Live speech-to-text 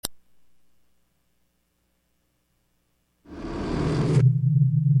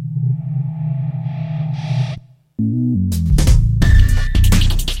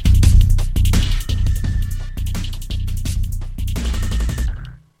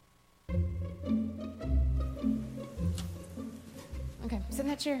Okay, sit in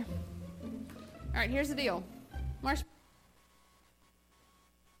that chair. All right, here's the deal.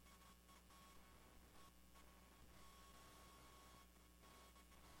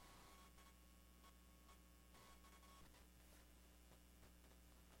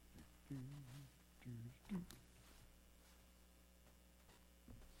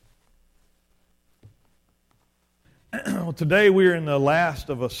 Well, today we're in the last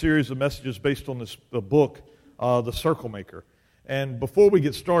of a series of messages based on the book, The Circle Maker. And before we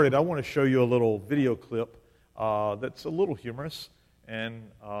get started, I want to show you a little video clip that's a little humorous. And,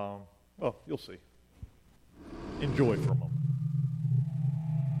 well, you'll see. Enjoy for a moment.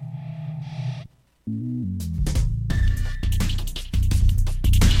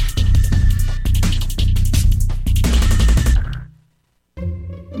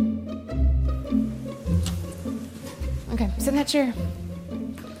 Okay, sit in that chair.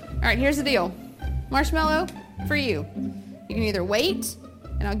 All right, here's the deal. Marshmallow for you. You can either wait,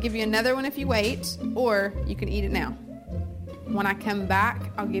 and I'll give you another one if you wait, or you can eat it now. When I come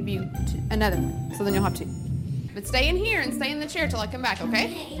back, I'll give you another one, so then you'll have two. But stay in here and stay in the chair till I come back,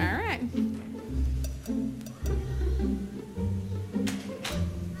 okay? All right.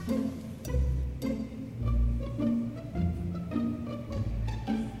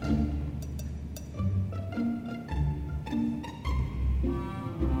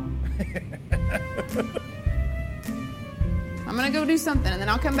 I'm going to go do something, and then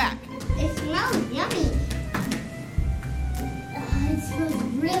I'll come back. It smells yummy. It smells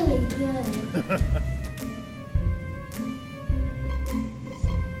really good.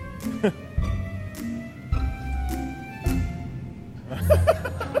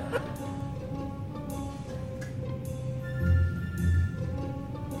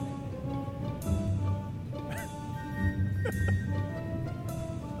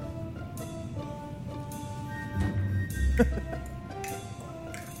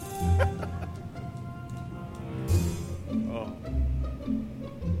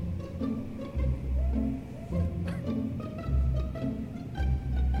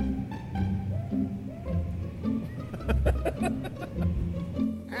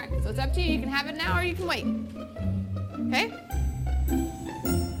 Alright, so it's up to you. You can have it now or you can wait. Okay?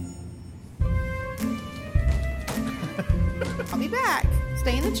 I'll be back.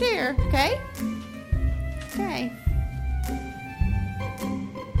 Stay in the chair, okay? Okay.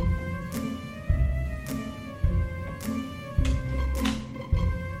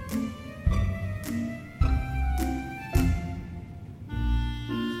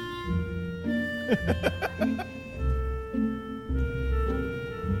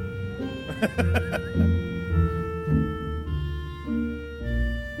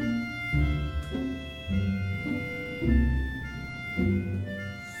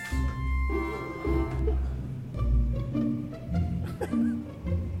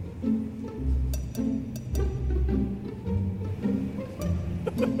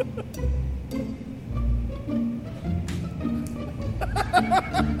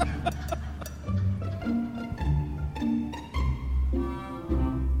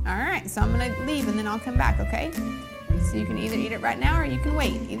 Alright, so I'm going to leave and then I'll come back, okay? So you can either eat it right now or you can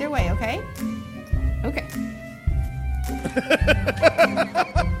wait. Either way, okay? Okay.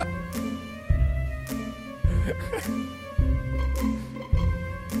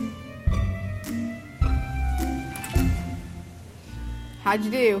 How'd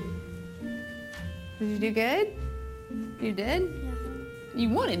you do? Did you do good? You did? Yeah. You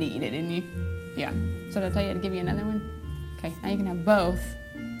wanted to eat it, didn't you? Yeah. So did I tell you to give you another one? Okay, now you can have both.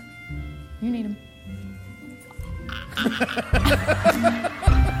 You need them.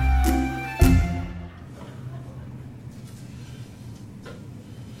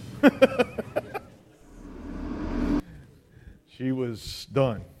 She was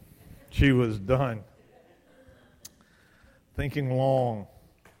done. She was done. Thinking long.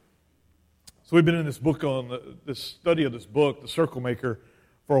 So we've been in this book this study of this book, The Circle Maker,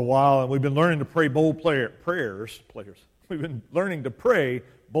 for a while, and we've been learning to pray bold prayers. We've been learning to pray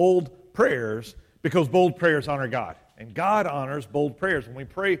bold prayers because bold prayers honor God. And God honors bold prayers. When we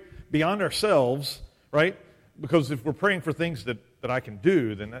pray beyond ourselves, right? Because if we're praying for things that I can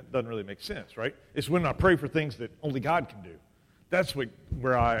do, then that doesn't really make sense, right? It's when I pray for things that only God can do. That's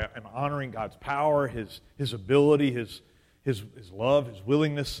where I am honoring God's power, His ability, His love, His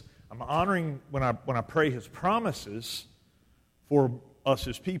willingness. I'm honoring when I pray His promises for us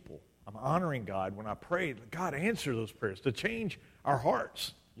as people. I'm honoring God when I pray, God, answer those prayers to change our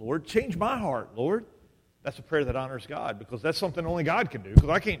hearts. Lord, change my heart, Lord. That's a prayer that honors God because that's something only God can do because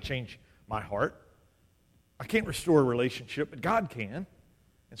I can't change my heart. I can't restore a relationship, but God can.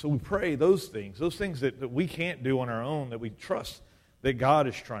 And so we pray those things that we can't do on our own, that we trust that God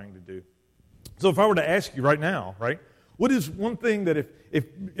is trying to do. So if I were to ask you right now, right, what is one thing that if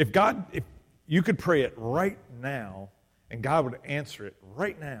you could pray it right now and God would answer it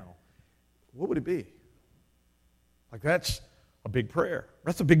right now, what would it be? Like, that's a big prayer.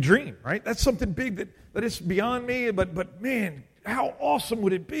 That's a big dream, right? That's something big that is beyond me, but man, how awesome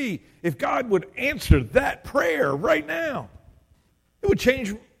would it be if God would answer that prayer right now? It would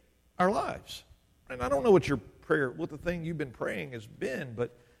change our lives. And I don't know what your prayer, what the thing you've been praying has been,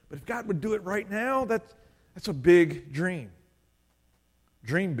 but if God would do it right now, that's a big dream.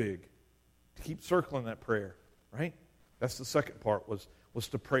 Dream big. Keep circling that prayer, right? That's the second part, was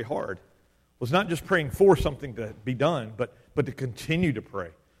to pray hard. Was not just praying for something to be done, but to continue to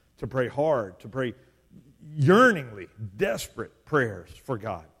pray hard, to pray yearningly, desperate prayers for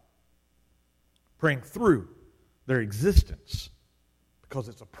God. Praying through their existence, because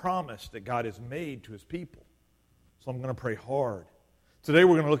it's a promise that God has made to His people. So I'm going to pray hard. Today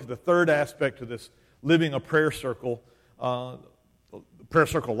we're going to look at the third aspect of this living a prayer circle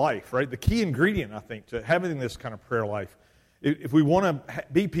life, right? The key ingredient, I think, to having this kind of prayer life. If we want to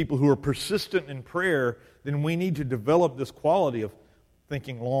be people who are persistent in prayer, then we need to develop this quality of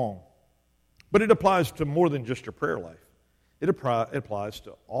thinking long. But it applies to more than just your prayer life. It applies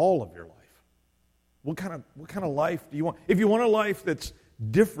to all of your life. What kind of life do you want? If you want a life that's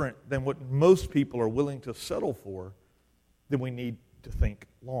different than what most people are willing to settle for, then we need to think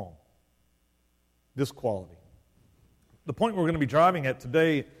long. This quality. The point we're going to be driving at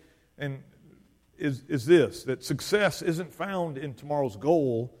today is this, that success isn't found in tomorrow's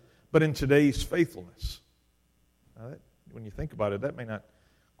goal, but in today's faithfulness. Now when you think about it, that may not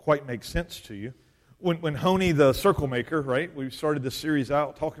quite make sense to you. When Honi the circle maker, right, we started this series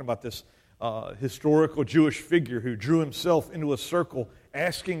out talking about this historical Jewish figure who drew himself into a circle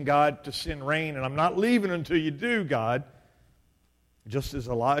asking God to send rain, and I'm not leaving until you do, God. Just as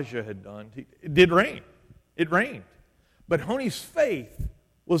Elijah had done. It did rain. It rained. But Honi's faith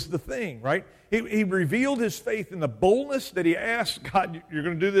was the thing, right? He revealed his faith in the boldness that he asked, God, you're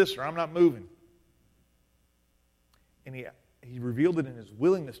going to do this or I'm not moving. And he revealed it in his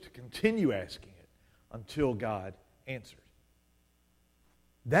willingness to continue asking it until God answered.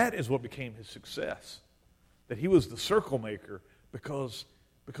 That is what became his success. That he was the circle maker because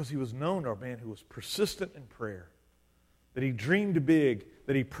he was known as a man who was persistent in prayer. That he dreamed big,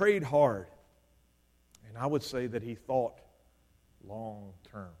 that he prayed hard. And I would say that he thought long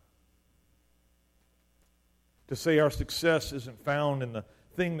term. To say our success isn't found in the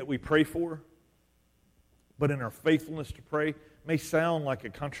thing that we pray for, but in our faithfulness to pray, may sound like a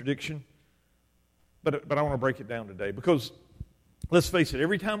contradiction, but I want to break it down today. Because, let's face it,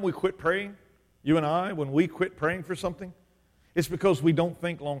 every time we quit praying, you and I, when we quit praying for something, it's because we don't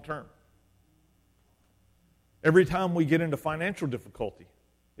think long term. Every time we get into financial difficulty,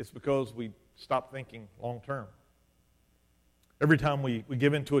 it's because we stop thinking long term. Every time we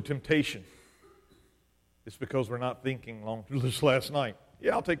give into a temptation, it's because we're not thinking long term. Just last night,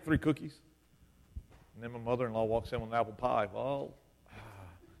 yeah, I'll take 3 cookies. And then my mother-in-law walks in with an apple pie. Well,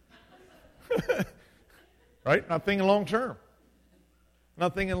 right? Not thinking long term.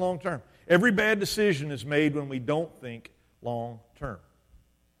 Not thinking long term. Every bad decision is made when we don't think long term.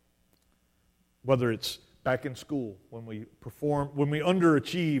 Whether it's back in school, when we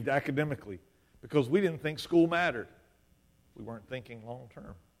underachieved academically because we didn't think school mattered. We weren't thinking long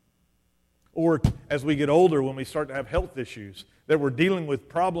term. Or as we get older, when we start to have health issues, that we're dealing with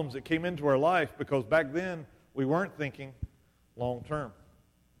problems that came into our life because back then we weren't thinking long term.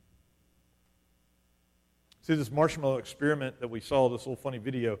 See, this marshmallow experiment that we saw, this little funny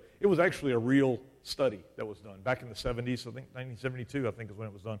video, it was actually a real study that was done back in the 70s, I think 1972, I think is when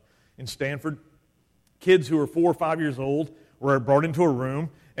it was done, in Stanford. Kids who were 4 or 5 years old were brought into a room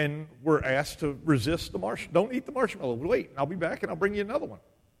and were asked to resist the marshmallow. Don't eat the marshmallow. Wait, I'll be back and I'll bring you another one.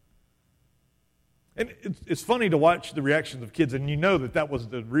 And it's funny to watch the reactions of kids, and you know that was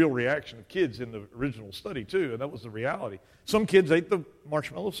the real reaction of kids in the original study too, and that was the reality. Some kids ate the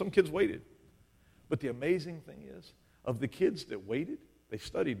marshmallow, some kids waited. But the amazing thing is, of the kids that waited, they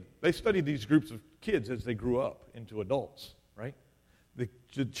studied these groups of kids as they grew up into adults, right?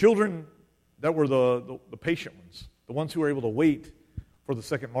 The children that were the patient ones, the ones who were able to wait for the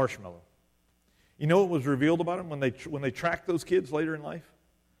second marshmallow. You know what was revealed about them when they tracked those kids later in life?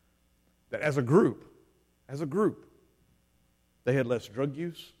 That as a group, they had less drug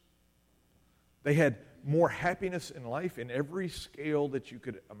use. They had more happiness in life in every scale that you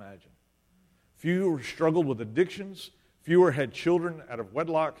could imagine. Fewer struggled with addictions. Fewer had children out of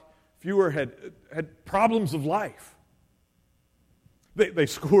wedlock. Fewer had problems of life. They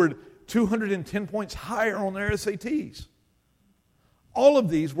scored 210 points higher on their SATs. All of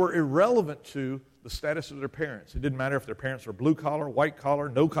these were irrelevant to the status of their parents. It didn't matter if their parents were blue collar, white collar,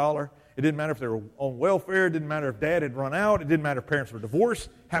 no collar. It didn't matter if they were on welfare. It didn't matter if dad had run out. It didn't matter if parents were divorced,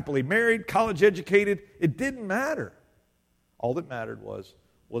 happily married, college educated. It didn't matter. All that mattered was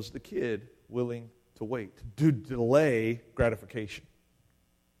the kid willing to wait, to delay gratification.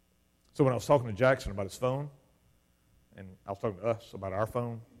 So when I was talking to Jackson about his phone, and I was talking to us about our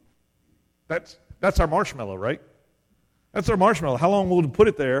phone, that's our marshmallow, right? That's our marshmallow. How long will we put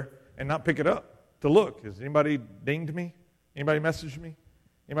it there and not pick it up to look? Has anybody dinged me? Anybody messaged me?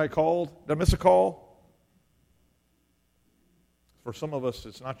 Anybody called? Did I miss a call? For some of us,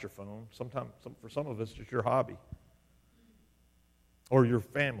 it's not your phone. For some of us, it's your hobby or your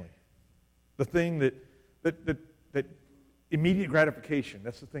family. The thing that immediate gratification,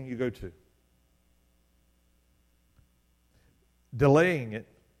 that's the thing you go to. Delaying it,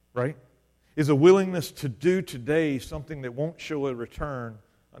 right, is a willingness to do today something that won't show a return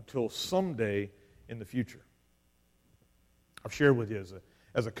until someday in the future. I've shared with you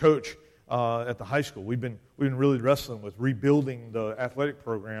as a coach at the high school, we've been really wrestling with rebuilding the athletic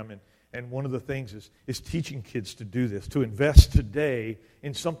program, and one of the things is teaching kids to do this, to invest today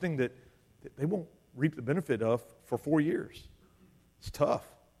in something that they won't reap the benefit of for 4 years. It's tough.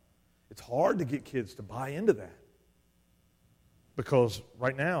 It's hard to get kids to buy into that because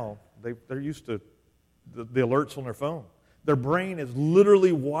right now they're used to the alerts on their phone. Their brain is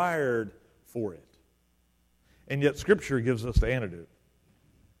literally wired for it. And yet Scripture gives us the antidote.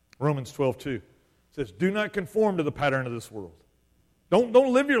 Romans 12:2 says, "Do not conform to the pattern of this world." Don't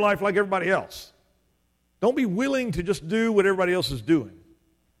live your life like everybody else. Don't be willing to just do what everybody else is doing.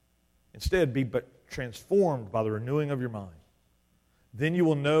 Instead, be but transformed by the renewing of your mind. Then you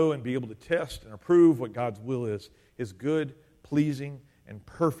will know and be able to test and approve what God's will is, His good, pleasing, and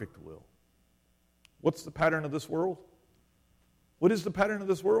perfect will. What's the pattern of this world? What is the pattern of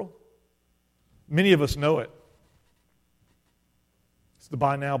this world? Many of us know it. It's the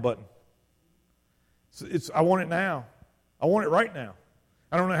buy now button. I want it now. I want it right now.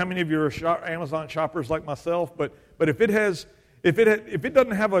 I don't know how many of you are Amazon shoppers like myself, but if it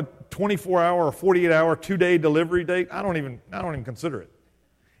doesn't have a 24-hour or 48-hour 2-day delivery date, I don't even consider it.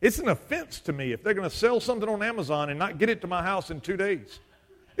 It's an offense to me if they're going to sell something on Amazon and not get it to my house in 2 days.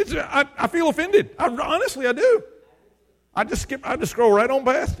 I feel offended. Honestly, I do. I just scroll right on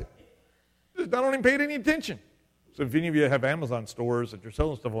past it. I don't even pay it any attention. So if any of you have Amazon stores that you're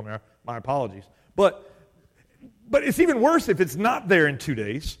selling stuff on there, my apologies. But it's even worse if it's not there in 2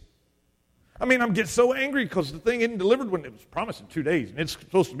 days. I mean, I'm getting so angry because the thing isn't delivered when it was promised in 2 days. And it's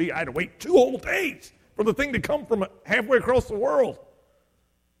supposed to be, I had to wait 2 whole days for the thing to come from halfway across the world.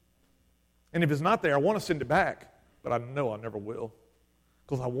 And if it's not there, I want to send it back. But I know I never will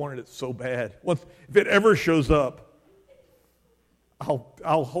because I wanted it so bad. If it ever shows up,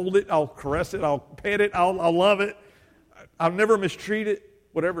 I'll hold it, I'll caress it, I'll pet it, I'll love it. I'll never mistreat it,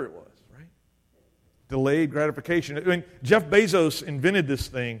 whatever it was, right? Delayed gratification. I mean, Jeff Bezos invented this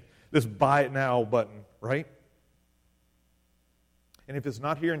thing, this buy it now button, right? And if it's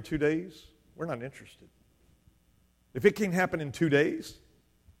not here in 2 days, we're not interested. If it can happen in 2 days,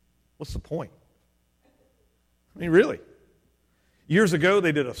 what's the point? I mean, really. Years ago,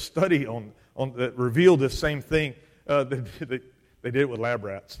 they did a study on that revealed this same thing. They did it with lab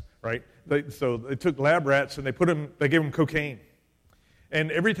rats, right? So they took lab rats and they gave them cocaine.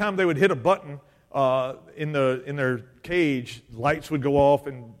 And every time they would hit a button in their cage, lights would go off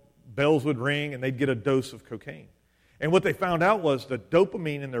and bells would ring and they'd get a dose of cocaine. And what they found out was the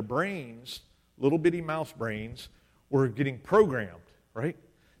dopamine in their brains, little bitty mouse brains, were getting programmed, right?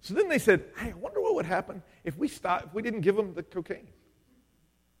 So then they said, hey, I wonder what would happen if we didn't give them the cocaine.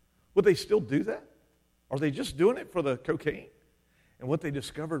 Would they still do that? Are they just doing it for the cocaine? And what they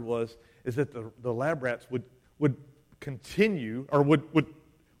discovered is that the lab rats would continue or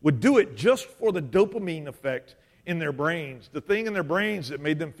would do it just for the dopamine effect in their brains, the thing in their brains that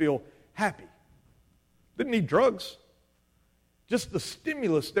made them feel happy. Didn't need drugs. Just the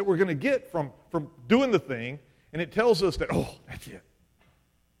stimulus that we're going to get from doing the thing, and it tells us that, oh, that's it.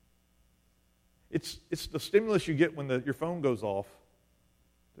 It's the stimulus you get when your phone goes off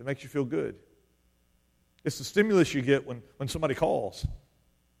that makes you feel good. It's the stimulus you get when somebody calls.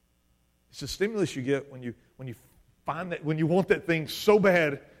 It's the stimulus you get when you find that when you want that thing so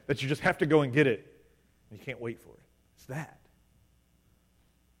bad that you just have to go and get it and you can't wait for it. It's that.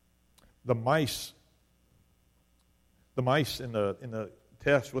 The mice in the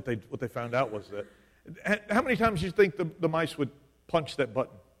test, what they found out was that how many times do you think the mice would punch that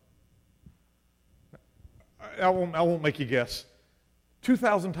button? I won't make you guess.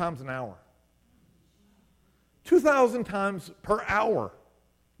 2,000 times an hour. 2,000 times per hour.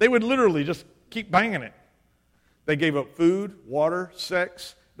 They would literally just keep banging it. They gave up food, water,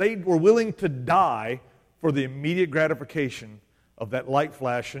 sex. They were willing to die for the immediate gratification of that light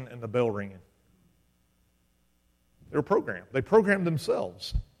flashing and the bell ringing. They were programmed. They programmed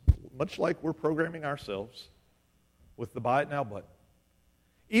themselves, much like we're programming ourselves with the buy it now button.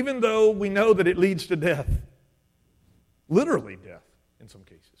 Even though we know that it leads to death, literally death in some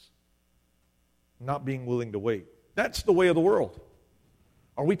cases, not being willing to wait. That's the way of the world.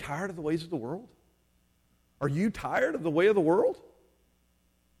 Are we tired of the ways of the world? Are you tired of the way of the world?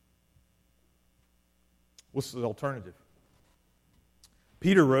 What's the alternative?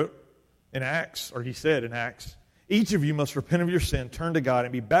 Peter wrote in Acts, or he said in Acts, each of you must repent of your sin, turn to God,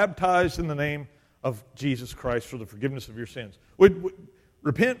 and be baptized in the name of Jesus Christ for the forgiveness of your sins.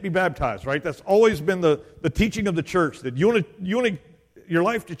 Repent, be baptized, right? That's always been the teaching of the church, that you want your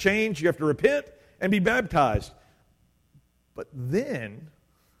life to change, you have to repent and be baptized. But then,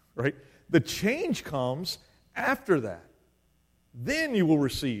 right, the change comes after that. Then you will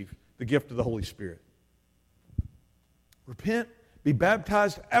receive the gift of the Holy Spirit. Repent, be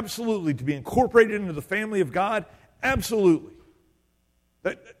baptized, absolutely, to be incorporated into the family of God, absolutely.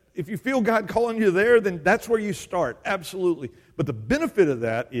 If you feel God calling you there, then that's where you start, absolutely. But the benefit of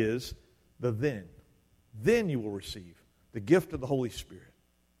that is the then. Then you will receive the gift of the Holy Spirit.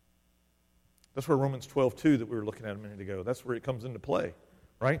 That's where Romans 12:2 that we were looking at a minute ago, that's where it comes into play,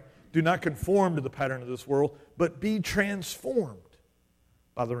 right? Do not conform to the pattern of this world, but be transformed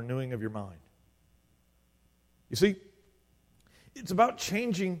by the renewing of your mind. You see, it's about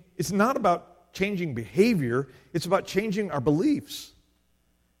changing, it's not about changing behavior, it's about changing our beliefs.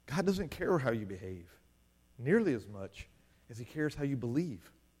 God doesn't care how you behave nearly as much as He cares how you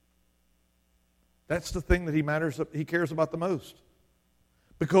believe. That's the thing that He cares about the most.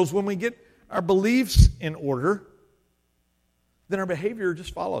 Because when we get our beliefs in order, then our behavior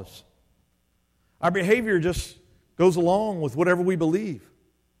just follows. Our behavior just goes along with whatever we believe.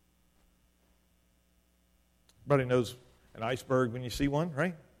 Everybody knows an iceberg when you see one,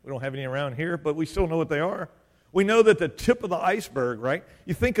 right? We don't have any around here, but we still know what they are. We know that the tip of the iceberg, right?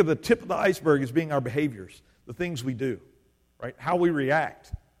 You think of the tip of the iceberg as being our behaviors, the things we do, right? How we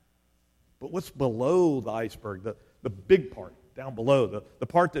react. But what's below the iceberg, the big part down below, the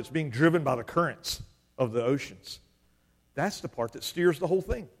part that's being driven by the currents of the oceans, that's the part that steers the whole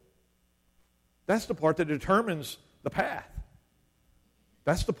thing. That's the part that determines the path.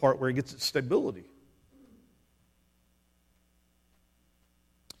 That's the part where it gets its stability.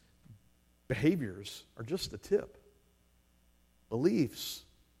 Behaviors are just the tip. Beliefs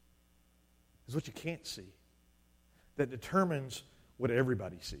is what you can't see, that determines what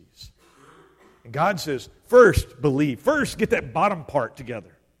everybody sees. And God says, first believe. First get that bottom part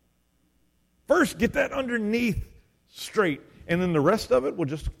together. First get that underneath straight. And then the rest of it will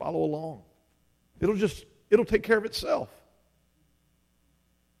just follow along. It'll take care of itself.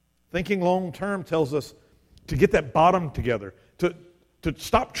 Thinking long term tells us to get that bottom together, to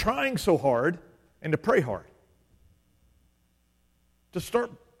stop trying so hard and to pray hard.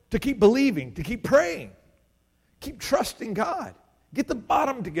 To keep believing, to keep praying. Keep trusting God. Get the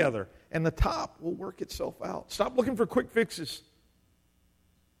bottom together and the top will work itself out. Stop looking for quick fixes.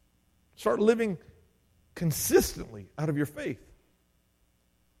 Start living consistently out of your faith.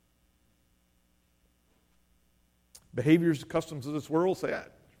 Behaviors, customs of this world say,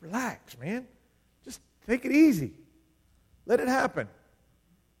 relax, man. Just take it easy. Let it happen.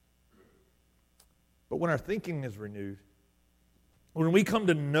 But when our thinking is renewed, when we come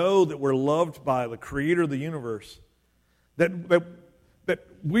to know that we're loved by the Creator of the universe, that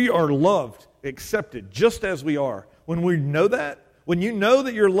we are loved, accepted, just as we are, when we know that, when you know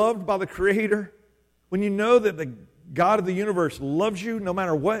that you're loved by the Creator, when you know that the God of the universe loves you no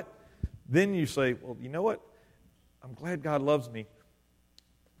matter what, then you say, well, you know what? I'm glad God loves me,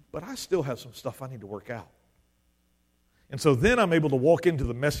 but I still have some stuff I need to work out. And so then I'm able to walk into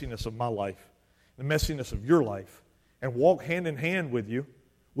the messiness of my life, the messiness of your life, and walk hand in hand with you,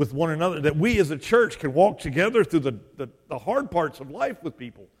 with one another, that we as a church can walk together through the hard parts of life with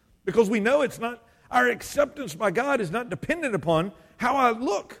people. Because we know it's not, our acceptance by God is not dependent upon how I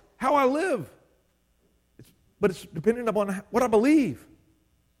look, how I live. But it's dependent upon what I believe.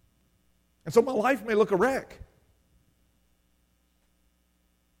 And so my life may look a wreck.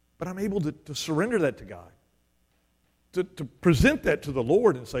 But I'm able to surrender that to God. To present that to the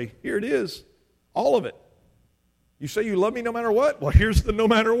Lord and say, here it is, all of it. You say you love me no matter what? Well, here's the no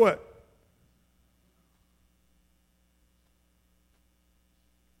matter what.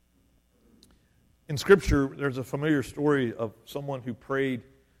 In Scripture, there's a familiar story of someone who prayed,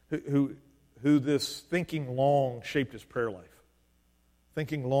 who who this thinking long shaped his prayer life.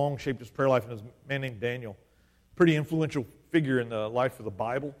 Thinking long shaped his prayer life, and there's a man named Daniel. Pretty influential figure in the life of the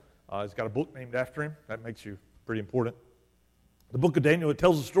Bible. He's got a book named after him. That makes you pretty important. The book of Daniel, it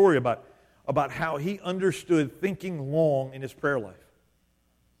tells a story about how he understood thinking long in his prayer life.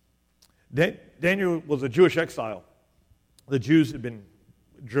 Daniel was a Jewish exile. The Jews had been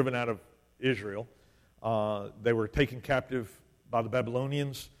driven out of Israel. They were taken captive by the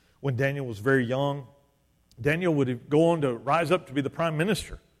Babylonians when Daniel was very young. Daniel would go on to rise up to be the prime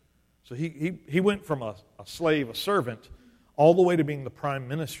minister. So he went from a slave, a servant, all the way to being the prime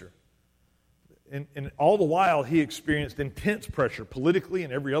minister. And all the while, he experienced intense pressure politically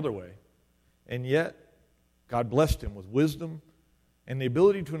and every other way. And yet, God blessed him with wisdom and the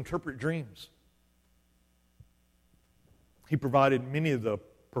ability to interpret dreams. He provided many of the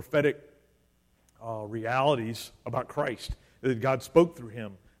prophetic realities about Christ that God spoke through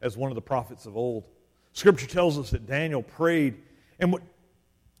him as one of the prophets of old. Scripture tells us that Daniel prayed, and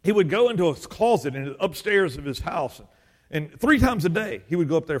he would go into a closet in the upstairs of his house, and 3 times a day he would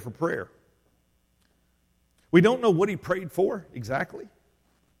go up there for prayer. We don't know what he prayed for exactly.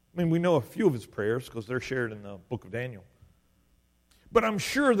 I mean, we know a few of his prayers because they're shared in the book of Daniel. But I'm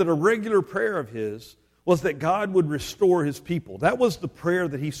sure that a regular prayer of his was that God would restore his people. That was the prayer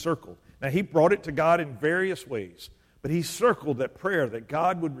that he circled. Now, he brought it to God in various ways, but he circled that prayer that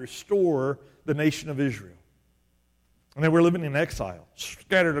God would restore the nation of Israel. And they were living in exile,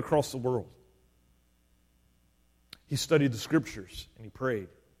 scattered across the world. He studied the Scriptures and he prayed.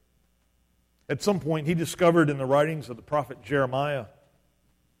 At some point, he discovered in the writings of the prophet Jeremiah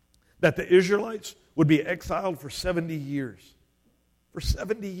that the Israelites would be exiled for 70 years. For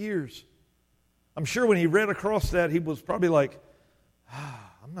 70 years. I'm sure when he read across that, he was probably like,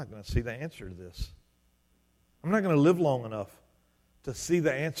 I'm not going to see the answer to this. I'm not going to live long enough to see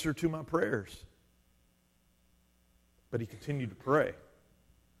the answer to my prayers. But he continued to pray.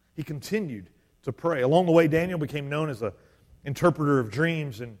 He continued to pray. Along the way, Daniel became known as an interpreter of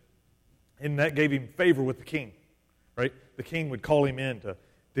dreams, and that gave him favor with the king. Right? The king would call him in to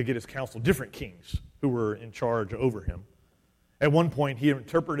get his counsel, different kings who were in charge over him. At one point, he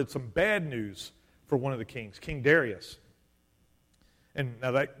interpreted some bad news for one of the kings, King Darius. And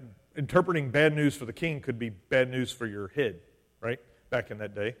now that interpreting bad news for the king could be bad news for your head, right? Back in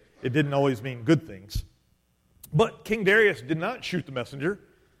that day. It didn't always mean good things. But King Darius did not shoot the messenger.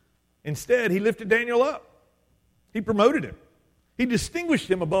 Instead, he lifted Daniel up. He promoted him. He distinguished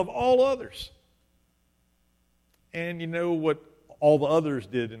him above all others. And you know what all the others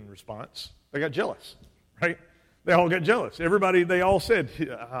did in response? They got jealous, right? They all got jealous. Everybody, they all said,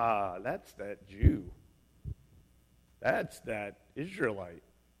 that's that Jew. That's that Israelite.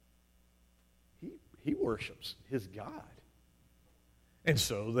 He worships his God. And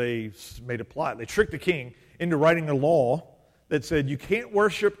so they made a plot. They tricked the king into writing a law that said, you can't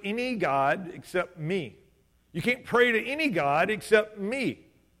worship any God except me. You can't pray to any God except me,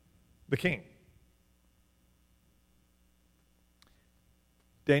 the king.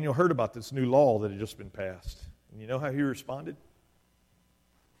 Daniel heard about this new law that had just been passed. And you know how he responded?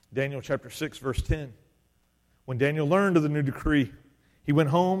 Daniel chapter 6, verse 10. When Daniel learned of the new decree, he went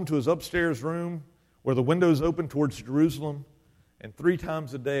home to his upstairs room where the windows opened towards Jerusalem, and 3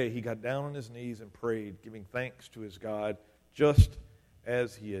 times a day he got down on his knees and prayed, giving thanks to his God, just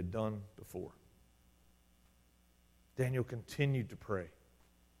as he had done before. Daniel continued to pray.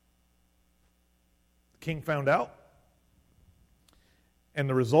 The king found out, and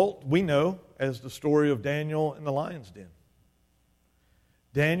the result we know as the story of Daniel in the lion's den.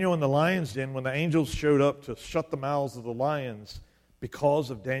 Daniel in the lion's den, when the angels showed up to shut the mouths of the lions because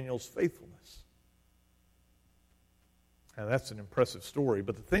of Daniel's faithfulness. Now that's an impressive story,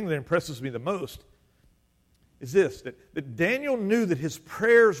 but the thing that impresses me the most is this, that Daniel knew that his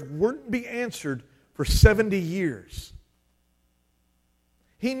prayers wouldn't be answered for 70 years.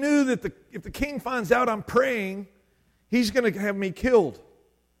 He knew that if the king finds out I'm praying, he's going to have me killed.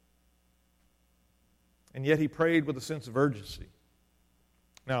 And yet he prayed with a sense of urgency.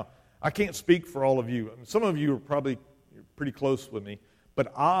 Now, I can't speak for all of you. I mean, some of you are probably pretty close with me,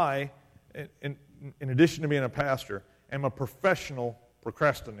 but I, in addition to being a pastor, am a professional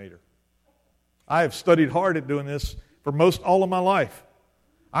procrastinator. I have studied hard at doing this for most all of my life.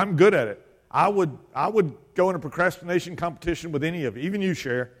 I'm good at it. I would go in a procrastination competition with any of you, even you,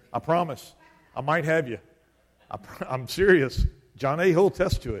 Cher. I promise. I might have you. I'm serious. John A. Hill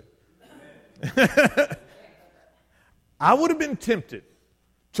attests to it. I would have been tempted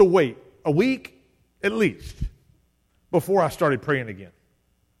to wait a week at least before I started praying again.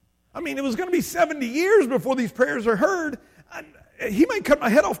 I mean, it was going to be 70 years before these prayers are heard. He might cut my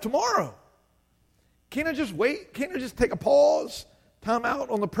head off tomorrow. Can't I just wait? Can't I just take a pause, time out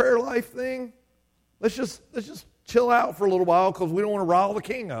on the prayer life thing? Let's just chill out for a little while because we don't want to rile the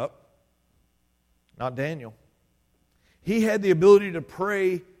king up. Not Daniel. He had the ability to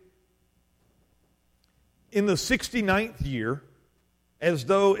pray in the 69th year as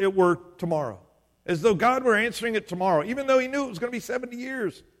though it were tomorrow, as though God were answering it tomorrow, even though he knew it was going to be 70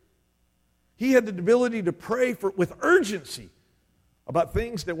 years. He had the ability to pray with urgency about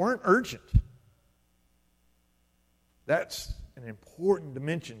things that weren't urgent. That's an important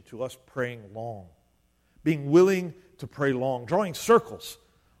dimension to us praying long, being willing to pray long, drawing circles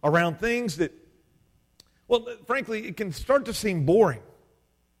around things that, well, frankly, it can start to seem boring,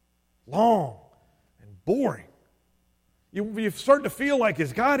 long and boring. You start to feel like,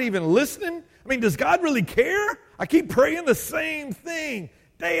 is God even listening? I mean, does God really care? I keep praying the same thing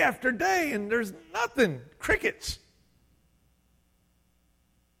day after day, and there's nothing, crickets.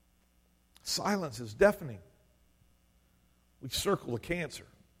 Silence is deafening. We circle the cancer.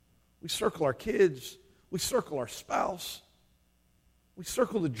 We circle our kids. We circle our spouse. We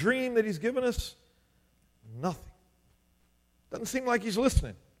circle the dream that he's given us. Nothing. Doesn't seem like he's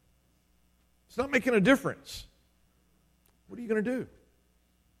listening. It's not making a difference. What are you going to do?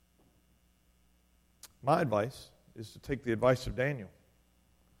 My advice is to take the advice of Daniel.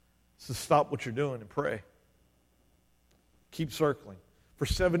 It's to stop what you're doing and pray. Keep circling. For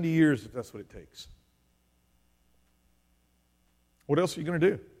 70 years, if that's what it takes. What else are you going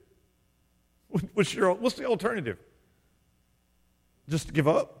to do? What's the alternative? Just to give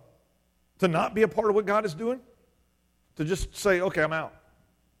up? To not be a part of what God is doing? To just say, okay, I'm out?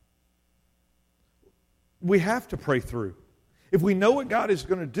 We have to pray through. If we know what God is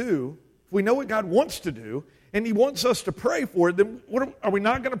going to do, if we know what God wants to do, and he wants us to pray for it, then are we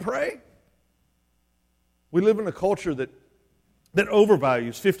not going to pray? We live in a culture that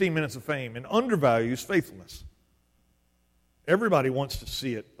overvalues 15 minutes of fame and undervalues faithfulness. Everybody wants to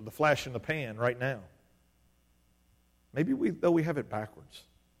see it, the flash in the pan right now. Maybe we have it backwards.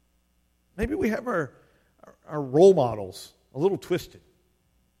 Maybe we have our role models a little twisted.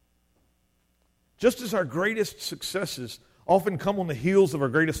 Just as our greatest successes often come on the heels of our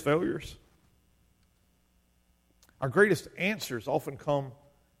greatest failures, our greatest answers often come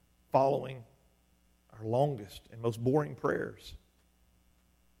following our longest and most boring prayers.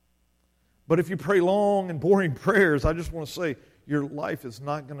 But if you pray long and boring prayers, I just want to say your life is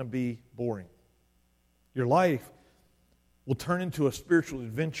not going to be boring. Your life will turn into a spiritual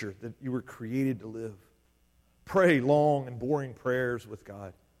adventure that you were created to live. Pray long and boring prayers with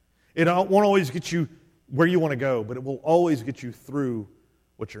God. It won't always get you where you want to go, but it will always get you through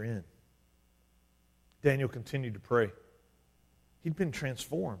what you're in. Daniel continued to pray. He'd been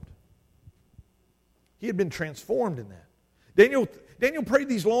transformed. He had been transformed in that. Daniel prayed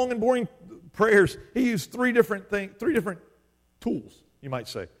these long and boring prayers. He used three different tools, you might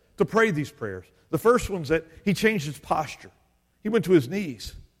say, to pray these prayers. The first one's that he changed his posture. He went to his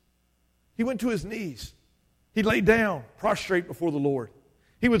knees. He laid down, prostrate before the Lord.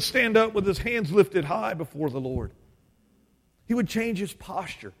 He would stand up with his hands lifted high before the Lord. He would change his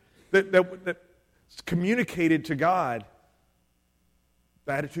posture that communicated to God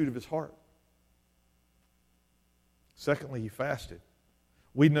the attitude of his heart. Secondly, he fasted.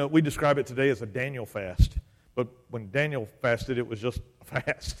 We describe it today as a Daniel fast, but when Daniel fasted, it was just a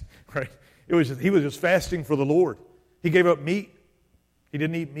fast, right? He was just fasting for the Lord. He gave up meat. He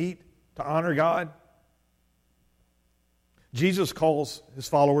didn't eat meat to honor God. Jesus calls his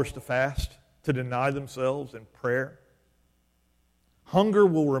followers to fast, to deny themselves in prayer. Hunger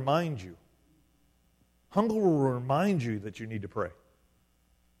will remind you. Hunger will remind you that you need to pray.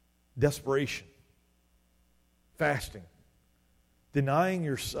 Desperation. Fasting. Denying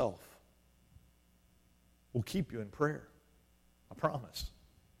yourself will keep you in prayer. I promise.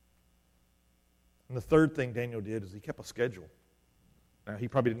 And the third thing Daniel did is he kept a schedule. Now, he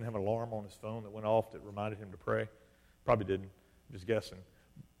probably didn't have an alarm on his phone that went off that reminded him to pray. Probably didn't. I'm just guessing.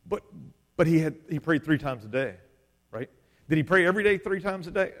 But he prayed 3 times a day, right? Did he pray every day 3 times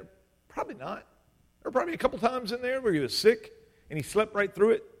a day? Probably not. There were probably a couple times in there where he was sick and he slept right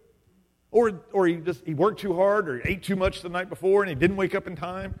through it. Or he worked too hard or he ate too much the night before and he didn't wake up in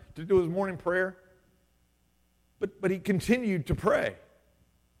time to do his morning prayer. But he continued to pray.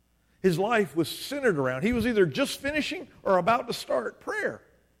 His life was centered around, he was either just finishing or about to start prayer.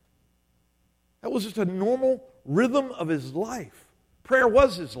 That was just a normal rhythm of his life. Prayer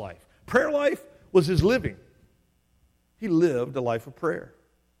was his life. Prayer life was his living. He lived a life of prayer.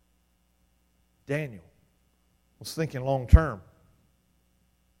 Daniel was thinking long term.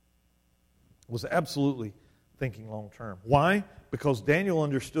 Was absolutely thinking long term. Why? Because Daniel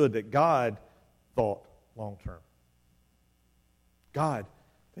understood that God thought long term. God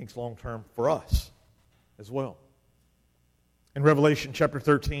thinks long term for us as well. In Revelation chapter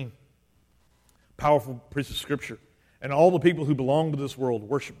 13, powerful piece of scripture, and all the people who belong to this world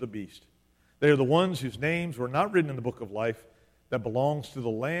worship the beast. They are the ones whose names were not written in the book of life that belongs to the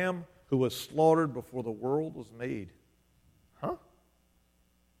Lamb who was slaughtered before the world was made. Huh?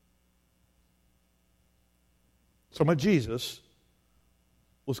 So my Jesus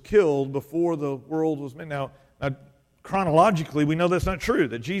was killed before the world was made. Now, chronologically, we know that's not true,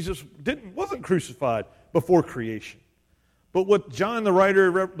 that Jesus wasn't crucified before creation. But what John, the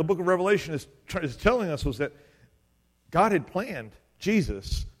writer of the book of Revelation, is telling us was that God had planned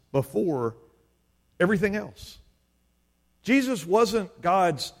Jesus before everything else. Jesus wasn't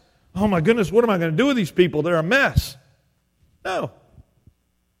God's, oh my goodness, what am I going to do with these people? They're a mess. No.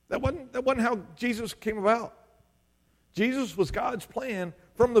 That wasn't how Jesus came about. Jesus was God's plan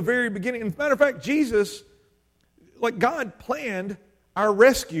from the very beginning. As a matter of fact, God planned our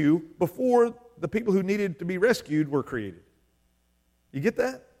rescue before the people who needed to be rescued were created. You get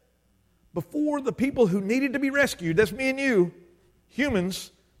that? Before the people who needed to be rescued, that's me and you,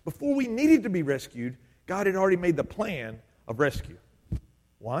 humans, before we needed to be rescued, God had already made the plan of rescue.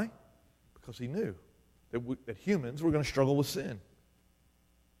 Why? Because He knew that humans were going to struggle with sin.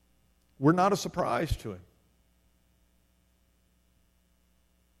 We're not a surprise to Him.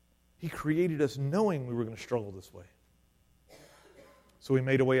 He created us knowing we were going to struggle this way. So He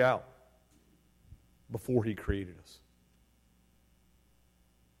made a way out before He created us.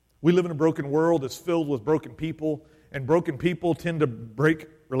 We live in a broken world that's filled with broken people, and broken people tend to break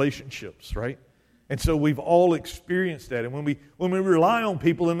relationships, right? And so we've all experienced that. And when we rely on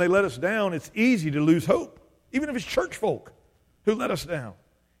people and they let us down, it's easy to lose hope. Even if it's church folk who let us down,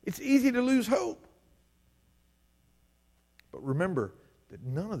 it's easy to lose hope. But remember that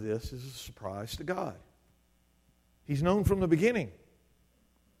none of this is a surprise to God. He's known from the beginning.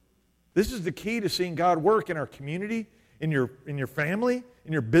 This is the key to seeing God work in our community, in your family,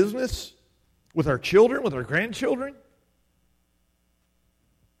 in your business, with our children, with our grandchildren,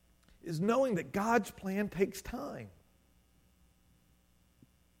 is knowing that God's plan takes time.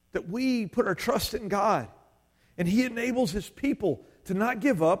 That we put our trust in God, and He enables His people to not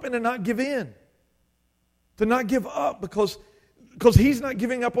give up and to not give in. To not give up because He's not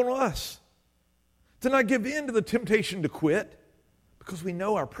giving up on us. To not give in to the temptation to quit because we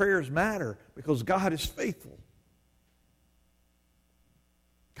know our prayers matter, because God is faithful.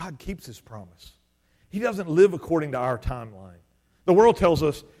 God keeps His promise. He doesn't live according to our timeline. The world tells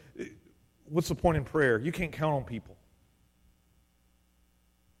us, what's the point in prayer? You can't count on people.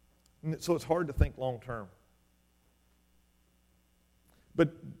 And so it's hard to think long term.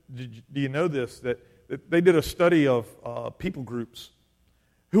 But do you know this, that they did a study of people groups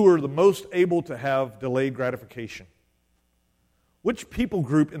who are the most able to have delayed gratification? Which people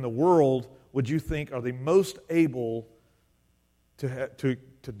group in the world would you think are the most able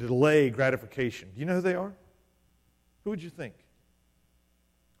to delay gratification? Do you know who they are? Who would you think?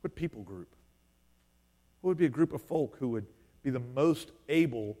 What people group? What would be a group of folk who would be the most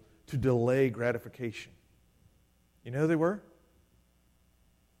able to delay gratification? You know who they were?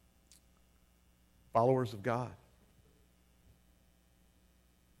 Followers of God.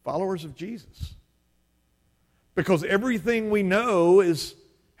 Followers of Jesus. Because everything we know has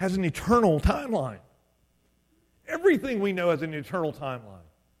an eternal timeline. Everything we know has an eternal timeline.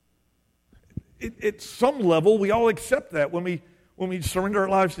 At some level, we all accept that when we surrender our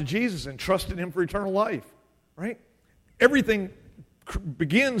lives to Jesus and trust in Him for eternal life, right? Everything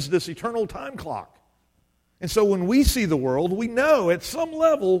begins this eternal time clock. And so when we see the world, we know at some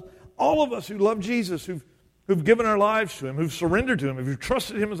level, all of us who love Jesus, who've given our lives to Him, who've surrendered to Him, who've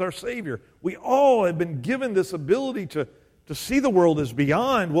trusted Him as our Savior, we all have been given this ability to see the world as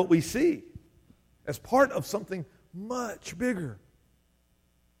beyond what we see, as part of something much bigger.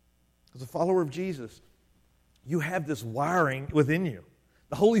 As a follower of Jesus, you have this wiring within you.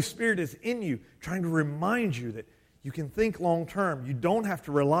 The Holy Spirit is in you, trying to remind you that you can think long term. You don't have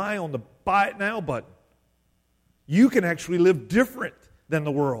to rely on the buy it now button. You can actually live different than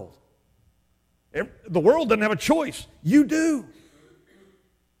the world. The world doesn't have a choice. You do.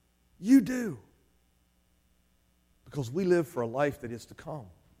 You do. Because we live for a life that is to come.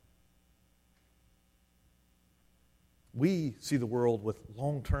 We see the world with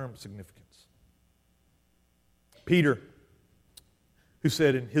long-term significance. Peter, who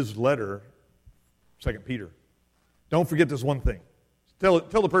said in his letter, 2 Peter, don't forget this one thing. Tell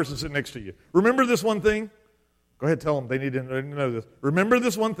the person sitting next to you. Remember this one thing? Go ahead, tell them. They need to know this. Remember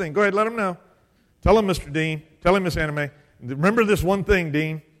this one thing. Go ahead, let them know. Tell him, Mr. Dean. Tell him, Miss Anime. Remember this one thing,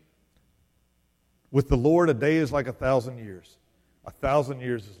 Dean. With the Lord, a day is like 1,000 years. 1,000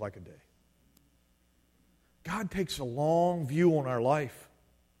 years is like a day. God takes a long view on our life.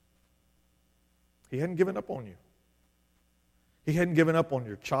 He hadn't given up on you. He hadn't given up on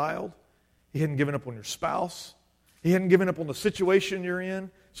your child. He hadn't given up on your spouse. He hadn't given up on the situation you're in.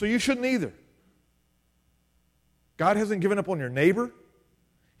 So you shouldn't either. God hasn't given up on your neighbor.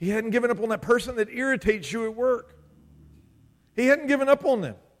 He hadn't given up on that person that irritates you at work. He hadn't given up on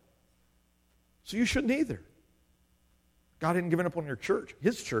them. So you shouldn't either. God hadn't given up on your church,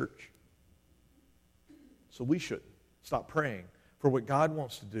 His church. So we shouldn't stop praying for what God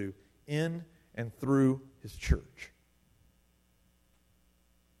wants to do in and through His church.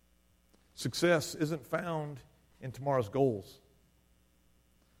 Success isn't found in tomorrow's goals,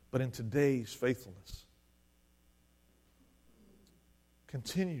 but in today's faithfulness.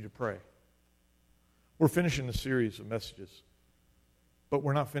 Continue to pray. We're finishing a series of messages, but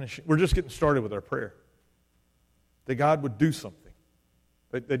we're not finishing. We're just getting started with our prayer. That God would do something.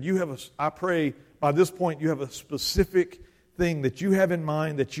 That you have I pray by this point you have a specific thing that you have in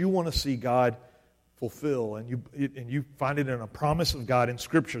mind that you want to see God fulfill, and you find it in a promise of God in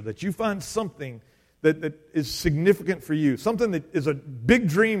Scripture, that you find something that is significant for you, something that is a big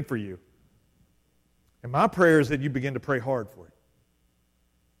dream for you. And my prayer is that you begin to pray hard for it.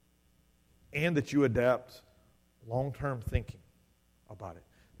 And that you adapt long-term thinking about it.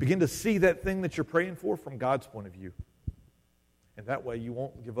 Begin to see that thing that you're praying for from God's point of view. And that way you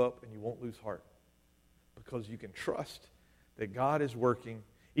won't give up and you won't lose heart. Because you can trust that God is working,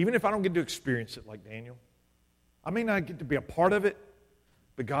 even if I don't get to experience it like Daniel. I may not get to be a part of it,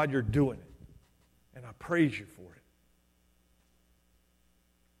 but God, you're doing it. And I praise you for it.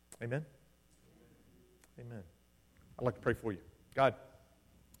 Amen? Amen. I'd like to pray for you. God,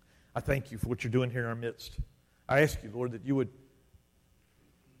 I thank you for what you're doing here in our midst. I ask you, Lord, that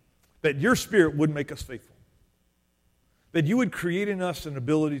your Spirit would make us faithful. That you would create in us an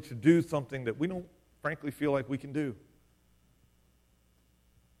ability to do something that we don't frankly feel like we can do.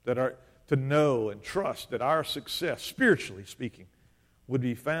 To know and trust that our success, spiritually speaking, would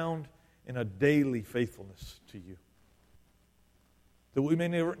be found in a daily faithfulness to you. That we may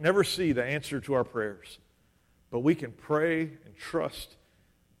never see the answer to our prayers, but we can pray and trust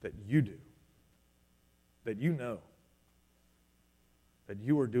that you do. That you know. That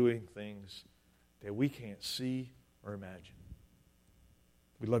you are doing things that we can't see or imagine.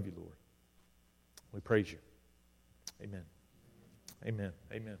 We love you, Lord. We praise you. Amen. Amen.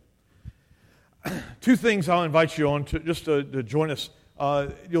 Amen. Two things I'll invite you on to just to join us.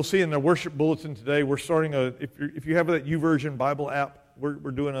 You'll see in the worship bulletin today, we're starting if you have that YouVersion Bible app, we're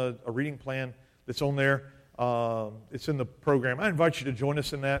doing a reading plan that's on there. It's in the program. I invite you to join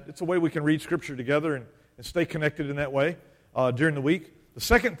us in that. It's a way we can read Scripture together and stay connected in that way during the week. The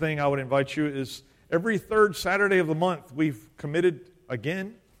second thing I would invite you is every third Saturday of the month, we've committed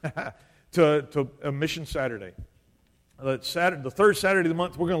again to a Mission Saturday. The third Saturday of the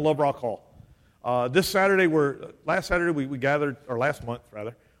month, we're going to Love Rock Hall. Last month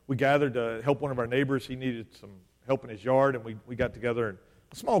we gathered to help one of our neighbors. He needed some help in his yard, and we got together, and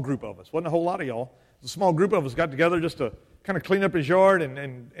a small group of us, wasn't a whole lot of y'all. A small group of us got together just to kind of clean up his yard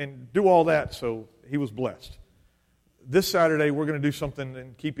and do all that, so he was blessed. This Saturday, we're going to do something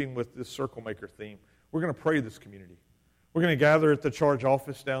in keeping with this Circle Maker theme. We're going to pray this community. We're going to gather at the charge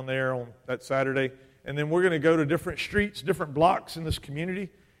office down there on that Saturday, and then we're going to go to different streets, different blocks in this community,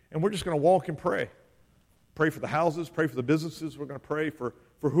 and we're just going to walk and pray. Pray for the houses, pray for the businesses. We're going to pray for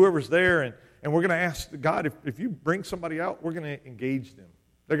whoever's there, and we're going to ask God, if you bring somebody out, we're going to engage them.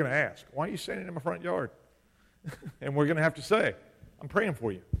 They're going to ask, why are you standing in my front yard? And we're going to have to say, I'm praying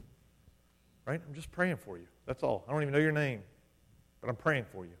for you. Right? I'm just praying for you. That's all. I don't even know your name, but I'm praying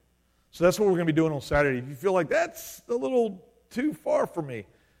for you. So that's what we're going to be doing on Saturday. If you feel like that's a little too far for me,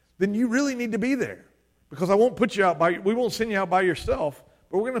 then you really need to be there. Because I won't put you out we won't send you out by yourself,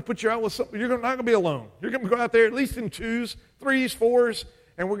 but we're going to put you out with something. You're not going to be alone. You're going to go out there at least in 2s, 3s, 4s,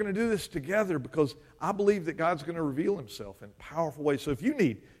 and we're going to do this together because I believe that God's going to reveal himself in powerful ways. So if you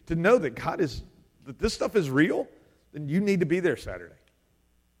need to know that that this stuff is real, then you need to be there Saturday.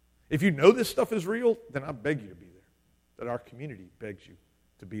 If you know this stuff is real, then I beg you to be there. That our community begs you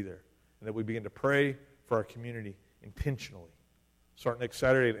to be there. And that we begin to pray for our community intentionally. Start next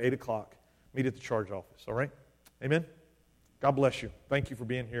Saturday at 8 o'clock. Meet at the charge office, all right? Amen? God bless you. Thank you for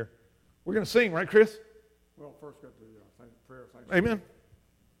being here. We're going to sing, right, Chris? Well, first got the prayer. Thanks. Amen.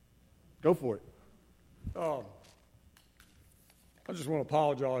 Go for it. I just want to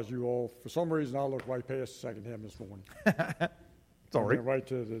apologize to you all. For some reason, I looked right past the second hymn this morning. Sorry. Went right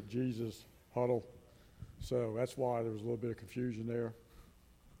to the Jesus huddle. So that's why there was a little bit of confusion there.